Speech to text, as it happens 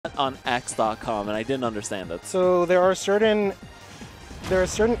on X.com, and I didn't understand it. So there are certain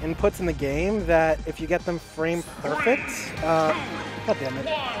inputs in the game that if you get them frame perfect, God damn it.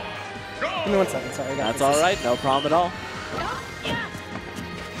 Give me 1 second, sorry. That's all right, no problem at all.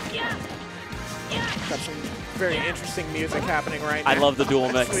 Got some very interesting music happening right now. I love the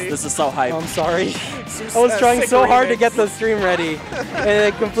dual mix. This is so hype. I'm sorry. I was trying so hard to get the stream ready,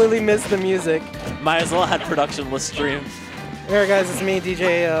 and I completely missed the music. Might as well had productionless stream. Here, guys, it's me,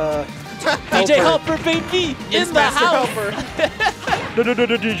 DJ. DJ Helper, baby, in the house.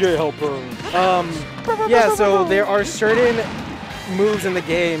 DJ Helper. Yeah, so there are certain moves in the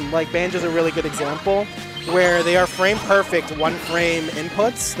game, like Banjo's a really good example, where they are frame perfect, 1 frame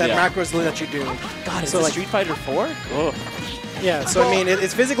inputs that macros let you do. God, is so it like Street Fighter 4? Oh. Yeah, so I mean,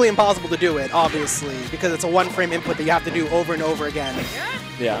 it's physically impossible to do it, obviously, because it's a 1 frame input that you have to do over and over again.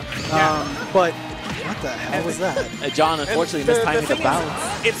 Yeah. But what the hell was that? John, unfortunately, missed timing the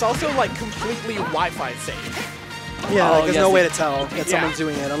bounce. It's also like completely Wi-Fi safe. Yeah, like, there's no way to tell that someone's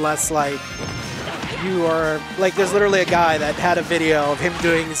doing it unless like you are like. There's literally a guy that had a video of him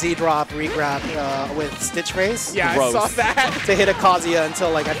doing Z-drop regrab with Stitch Face. Yeah, I saw that. To hit a Kazuya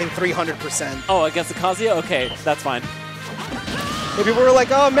until like I think 300%. Oh, against the Kazuya? Okay, that's fine. And people were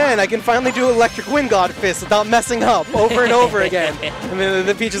like, oh man, I can finally do Electric Wind God Fist without messing up over and over again. And then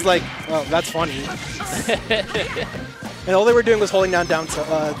the Peach is like, oh, that's funny. And all they were doing was holding down taunts,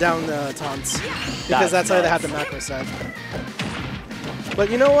 because that's how they had the macro set. But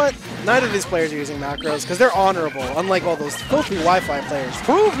you know what? Neither of these players are using macros because they're honorable, unlike all those filthy Wi-Fi players.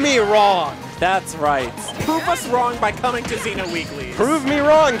 Prove me wrong! That's right. Prove us wrong by coming to Xeno Weeklies. Prove me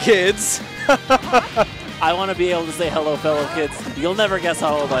wrong, kids! I want to be able to say hello, fellow kids. You'll never guess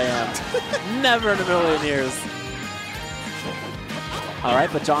how old I am. Never in a million years. All right,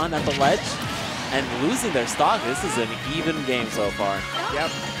 but John at the ledge and losing their stock. This is an even game so far.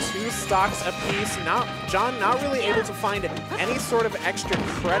 Yep, 2 stocks apiece. John not really able to find any sort of extra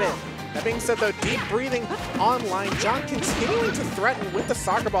credit. That being said, though, deep breathing online. John continuing to threaten with the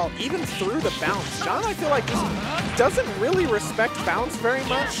soccer ball, even through the bounce. John, I feel like, just doesn't really respect bounce very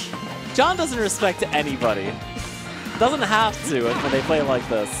much. John doesn't respect anybody. Doesn't have to when they play like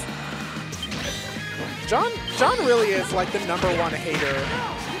this. John really is like the #1 hater.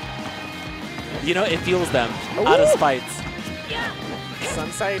 You know, it fuels them out of spite.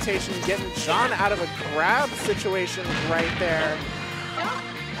 Sun Salutation getting John out of a grab situation right there.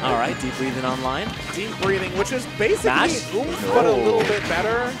 All right, deep breathing online. Deep breathing, which is basically oomph, but a little bit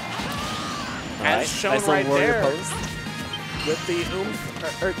better. As shown nice right there. Pose. With the oomph,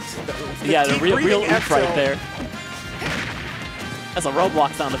 yeah, the real oomph F right there. That's a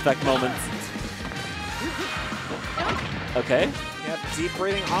Roblox sound effect moment. Okay. Yep, deep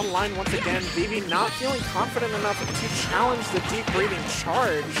breathing online once again. Vivi not feeling confident enough to challenge the deep breathing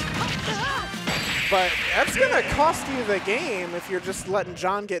charge. But that's going to cost you the game if you're just letting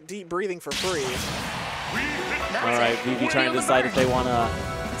John get deep breathing for free. All right, Vivi trying to decide if they want to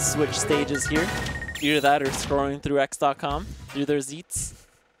switch stages here. Either that or scrolling through X.com, through their Zeets,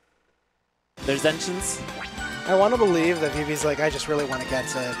 their Zenshins. I want to believe that Vivi's like, I just really want to get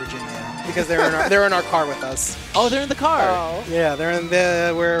to Virginia because they're in our car with us. Oh, they're in the car. Oh. Yeah,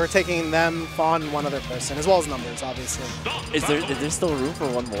 we're taking them, Fawn, and 1 other person, as well as numbers, obviously. Is there still room for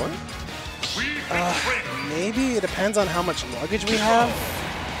 1 more? Maybe it depends on how much luggage we have.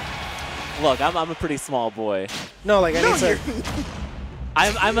 Look, I'm a pretty small boy. No, like I need to.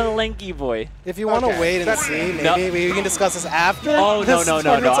 I'm a lanky boy. If you want to wait and see, maybe we can discuss this after. Oh, no.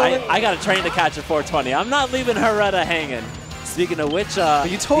 I got a train to catch at 420. I'm not leaving Heretta hanging. Speaking of which,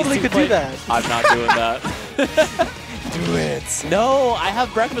 you totally could do that. I'm not doing that. Do it. No, I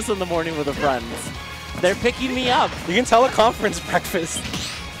have breakfast in the morning with a friend. They're picking me up. You can teleconference breakfast.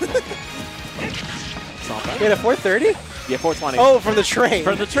 It's not bad. Wait, at 4:30? Yeah, 420. Oh, from the train.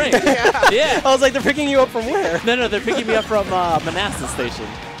 From the train. Yeah. I was like, they're picking you up from where? No, they're picking me up from Manassas Station.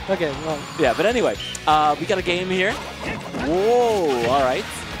 Okay, well. Yeah, but anyway, we got a game here. Whoa, all right.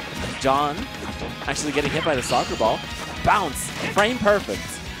 John actually getting hit by the soccer ball. Bounce, frame perfect.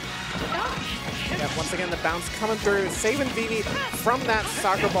 Yeah, once again, the bounce coming through, saving Vivi from that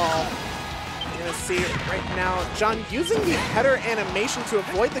soccer ball. You're going to see it right now. John using the header animation to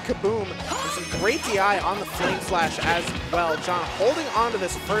avoid the kaboom. And some great DI on the flame slash as well. John holding on to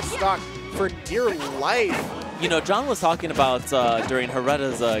this first stock for dear life. You know, John was talking about during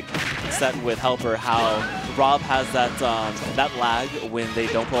Heretta's set with Helper how Rob has that that lag when they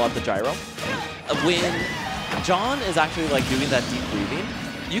don't pull out the gyro. When John is actually like doing that deep breathing,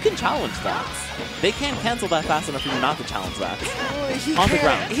 you can challenge that. They can't cancel that fast enough for you not to challenge that. He on the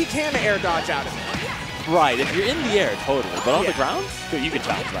ground. He can air dodge out of it. Right, if you're in the air, totally. But on the ground, you can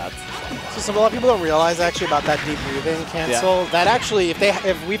challenge that. So a lot of people don't realize actually about that deep breathing cancel. That actually, if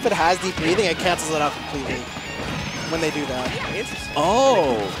Wii Fit has deep breathing, it cancels it out completely when they do that. Interesting.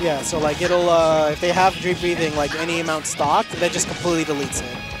 Oh. Yeah, so like it'll, if they have deep breathing, like any amount stocked, that just completely deletes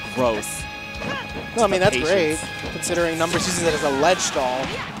it. Gross. No, I mean, that's great, considering Numbers uses it as a ledge stall.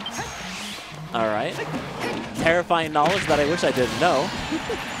 All right. Terrifying knowledge that I wish I didn't know.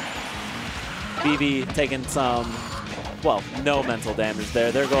 Vivi taking some, well, no mental damage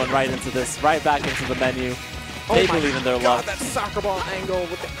there. They're going right into this, right back into the menu. They believe in their luck. That soccer ball angle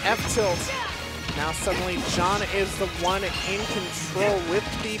with the F tilt. Now suddenly John is the one in control with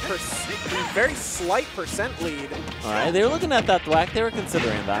the very slight percent lead. All right, they were looking at that thwack. They were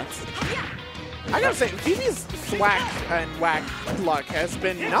considering that. I gotta say, Vivi's thwack and whack luck has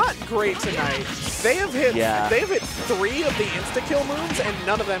been not great tonight. They have hit 3 of the insta-kill moves, and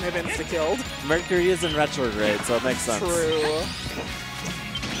none of them have insta-killed. Mercury is in retrograde, so it makes sense. True.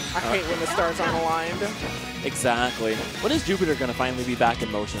 I hate when the stars aren't aligned. Exactly. When is Jupiter going to finally be back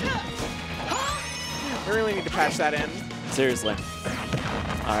in motion? We really need to patch that in. Seriously.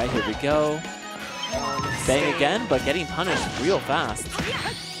 All right, here we go. Bang again, but getting punished real fast.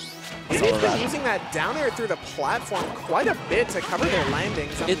 Vivi's been using that down air through the platform quite a bit to cover their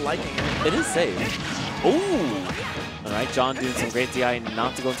landings. I'm liking it. It is safe. Ooh. All right, John doing some great DI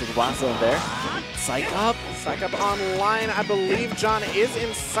not to go into the blast zone there. Psych up. Psych up online. I believe John is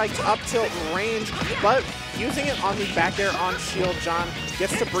in psyched up tilt range, but using it on the back air on shield, John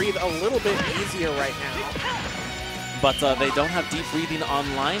gets to breathe a little bit easier right now. But they don't have deep breathing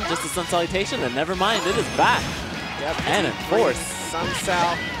online, just a sun salutation, and never mind, it is back. Yep, and in force. Sun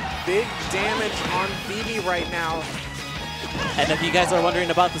Sal. Big damage on Vivi right now. And if you guys are wondering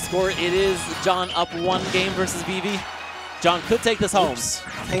about the score, it is John up 1 game versus Vivi. John could take this home. Oops.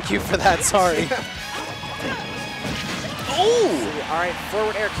 Thank you for that, sorry. Oh! All right,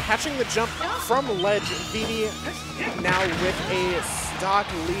 forward air catching the jump from ledge. Vivi now with a stock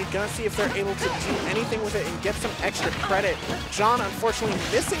lead. Gonna see if they're able to do anything with it and get some extra credit. John, unfortunately,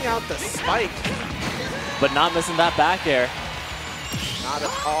 missing out the spike. But not missing that back air. Not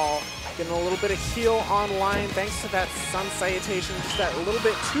at all. Getting a little bit of heal online thanks to that sun salutation, just that little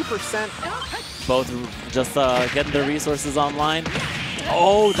bit, 2%. Both just getting their resources online.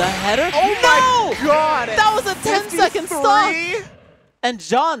 Oh, the header? Oh my god! That was a 10-second stop! And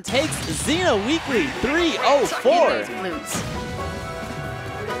John takes Xeno Weekly 304.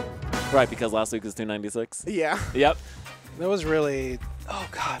 Right, because last week was 296. Yeah. Yep. That was really... Oh,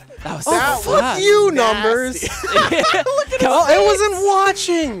 God. That was fuck you, Numbers. I wasn't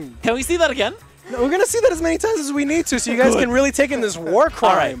watching. Can we see that again? No, we're going to see that as many times as we need to, so you guys can really take in this war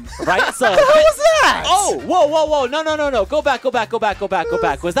crime. Right, so... What the hell was that? Oh, whoa. No. Go back. Was that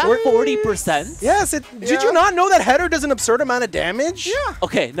 40%? Yes. Did you not know that header does an absurd amount of damage? Yeah.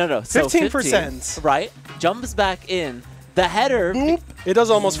 Okay, no. So 15%. Right? Jumps back in. The header... Boop. It does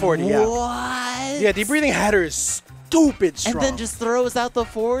almost 40, yeah. What? Yeah, deep breathing header is stupid strong. And then just throws out the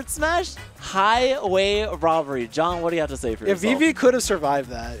forward smash? Highway robbery. John, what do you have to say for yourself? If Vivi could have survived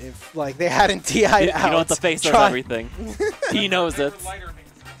that, if like they hadn't DI'd out. You know what, the face does everything. He knows it.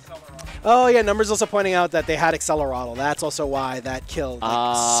 Oh yeah, Numbers also pointing out that they had Accelerattle. That's also why that killed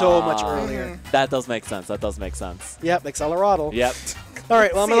so much earlier. That does make sense. Yep, Accelerattle. Yep. All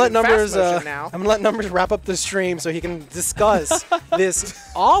right, well I'm gonna let Numbers wrap up the stream so he can discuss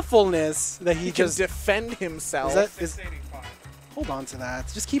this awfulness that he just defend himself. Hold on to that.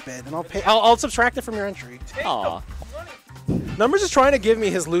 Just keep it, and I'll subtract it from your entry. Aw. Numbers is trying to give me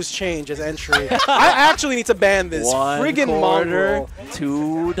his loose change as entry. I actually need to ban this friggin' mongrel.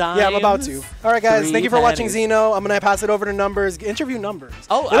 2 dimes. Yeah, I'm about to. All right, guys. Thank you for watching pennies. Xeno. I'm gonna pass it over to Numbers. Interview Numbers.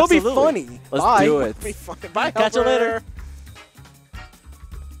 Oh, it'll absolutely. be funny. Let's Bye. do it. It'll be fun. Bye. Catch you later.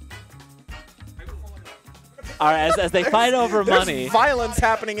 All right, as they fight over money. There's violence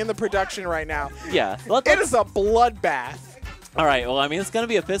happening in the production right now. Yeah. It is a bloodbath. All right, well, I mean, it's going to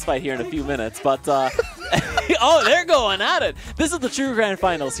be a fist fight here in a few minutes, but... oh, they're going at it. This is the true grand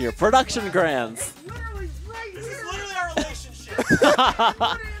finals here. Production grands. This is literally our relationship.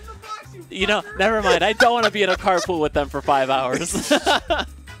 You know, never mind. I don't want to be in a carpool with them for 5 hours.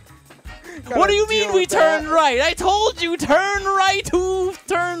 What do you mean we turned right? I told you, turn right 2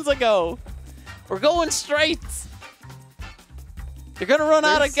 turns ago. We're going straight. You're going to run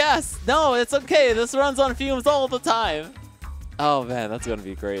out of gas. No, it's okay. This runs on fumes all the time. Oh, man, that's going to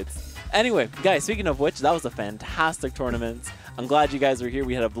be great. Anyway, guys, speaking of which, that was a fantastic tournament. I'm glad you guys were here.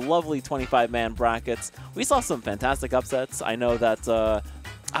 We had a lovely 25-man brackets. We saw some fantastic upsets. I know that,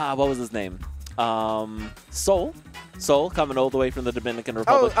 what was his name? Soul coming all the way from the Dominican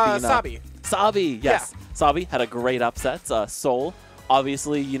Republic. Oh, Sabi. Sabi, yes. Yeah. Sabi had a great upset. Sol,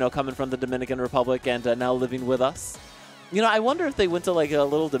 obviously, you know, coming from the Dominican Republic and now living with us. You know, I wonder if they went to like a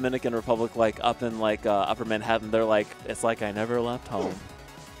little Dominican Republic, like up in like Upper Manhattan. They're like, it's like I never left home.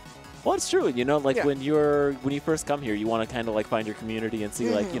 Well, it's true. You know, like when you first come here, you want to kind of like find your community and see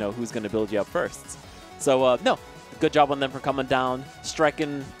like, you know, who's going to build you up first. So no, good job on them for coming down,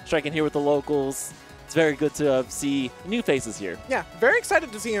 striking here with the locals. It's very good to see new faces here. Yeah, very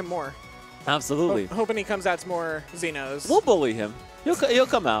excited to see him more. Absolutely. Hoping he comes out to more Xenos. We'll bully him. He'll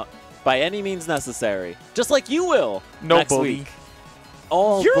come out by any means necessary, just like you will next week.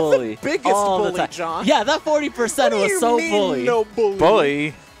 All You're bully. the biggest all bully, the time. John. Yeah, that 40% was so bully. No bully.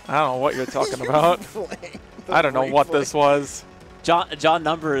 Bully? I don't know what you're talking about. I don't know what this was. John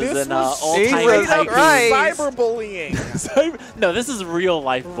numbers this and was all-time cyberbullying. No, this is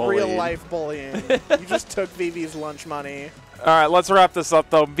real-life bullying. Real-life bullying. You just took Vivi's lunch money. All right, let's wrap this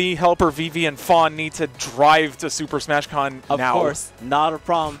up, though. Me, Helper, Vivi, and Fawn need to drive to Super Smash Con now. Of course, not a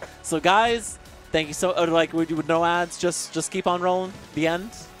problem. So, guys, thank you so like with no ads. Just keep on rolling. The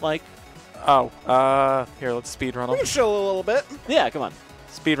end, like. Oh, here, let's speed run We them. can chill a little bit. Yeah, come on.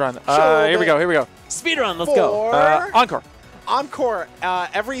 Speed run. Chill Here we go. Here we go. Speed run. Let's go. Encore. Encore,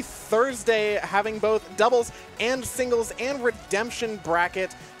 every Thursday, having both doubles and singles and redemption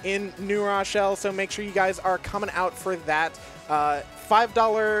bracket in New Rochelle. So make sure you guys are coming out for that.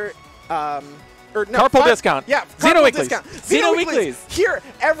 $5 carpool discount. Yeah, Xeno Weeklies. discount. Xeno Weeklies. Here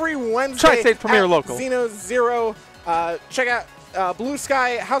every Wednesday. Tri-State Premier Local. XenoZero. Check out Blue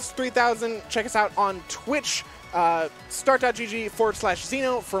Sky House 3000. Check us out on Twitch.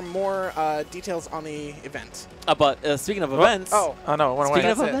 Start.gg/Xeno for more details on the event. But speaking of events. Oh no, it went away.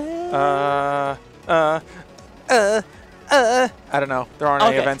 Speaking of events. I don't know. There aren't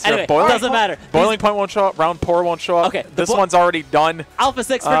any events anyway, here. Doesn't matter. Boiling Point won't show up. Round Pour won't show up. Okay, this one's already done. Alpha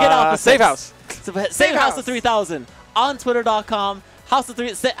 6, forget Alpha 6. Save House. Save House of 3000 on Twitter.com. House of 3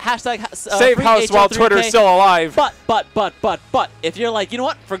 hashtag Save House while Twitter's still alive. But if you're like, you know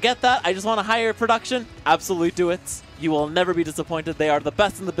what, forget that, I just want to hire production, absolutely do it. You will never be disappointed. They are the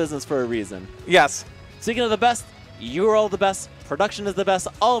best in the business for a reason. Yes. Speaking of the best, you're all the best. Production is the best.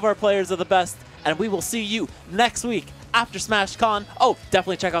 All of our players are the best. And we will see you next week after SmashCon. Oh,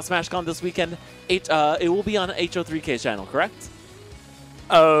 definitely check out SmashCon this weekend. It will be on Xeno304's channel, correct?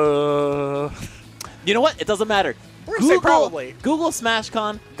 You know what? It doesn't matter. Google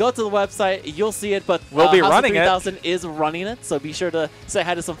SmashCon, go to the website, you'll see it, but we'll be House running of 3000 is running it, so be sure to say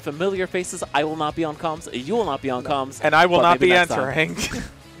hi to some familiar faces. I will not be on comms, you will not be on comms. And I will not be entering.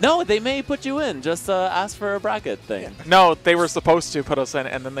 No, they may put you in, just ask for a bracket thing. Yeah. No, they were supposed to put us in,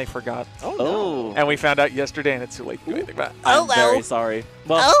 and then they forgot. Oh, no. And we found out yesterday, and it's too late to do anything about it. I'm very sorry.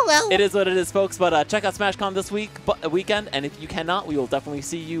 Well, it is what it is, folks, but check out SmashCon this weekend, and if you cannot, we will definitely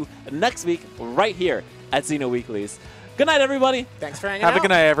see you next week right here at Xeno Weeklies. Good night, everybody. Thanks for hanging out. Have a good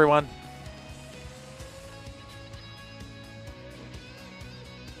night, everyone.